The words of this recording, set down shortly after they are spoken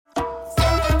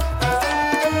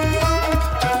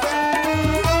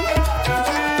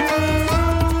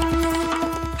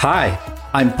Hi,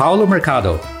 I'm Paolo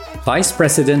Mercado, Vice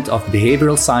President of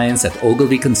Behavioral Science at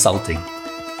Ogilvy Consulting.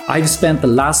 I've spent the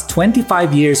last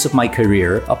 25 years of my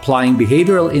career applying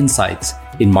behavioral insights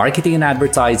in marketing and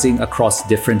advertising across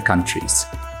different countries.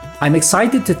 I'm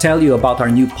excited to tell you about our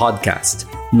new podcast,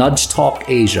 NudgeTalk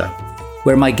Asia,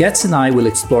 where my guests and I will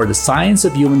explore the science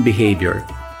of human behavior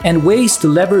and ways to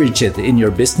leverage it in your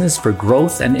business for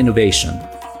growth and innovation.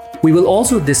 We will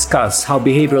also discuss how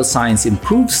behavioral science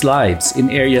improves lives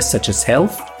in areas such as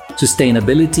health,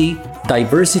 sustainability,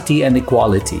 diversity, and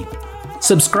equality.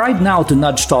 Subscribe now to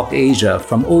NudgeTalk Asia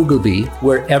from Ogilvy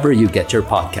wherever you get your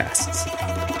podcasts.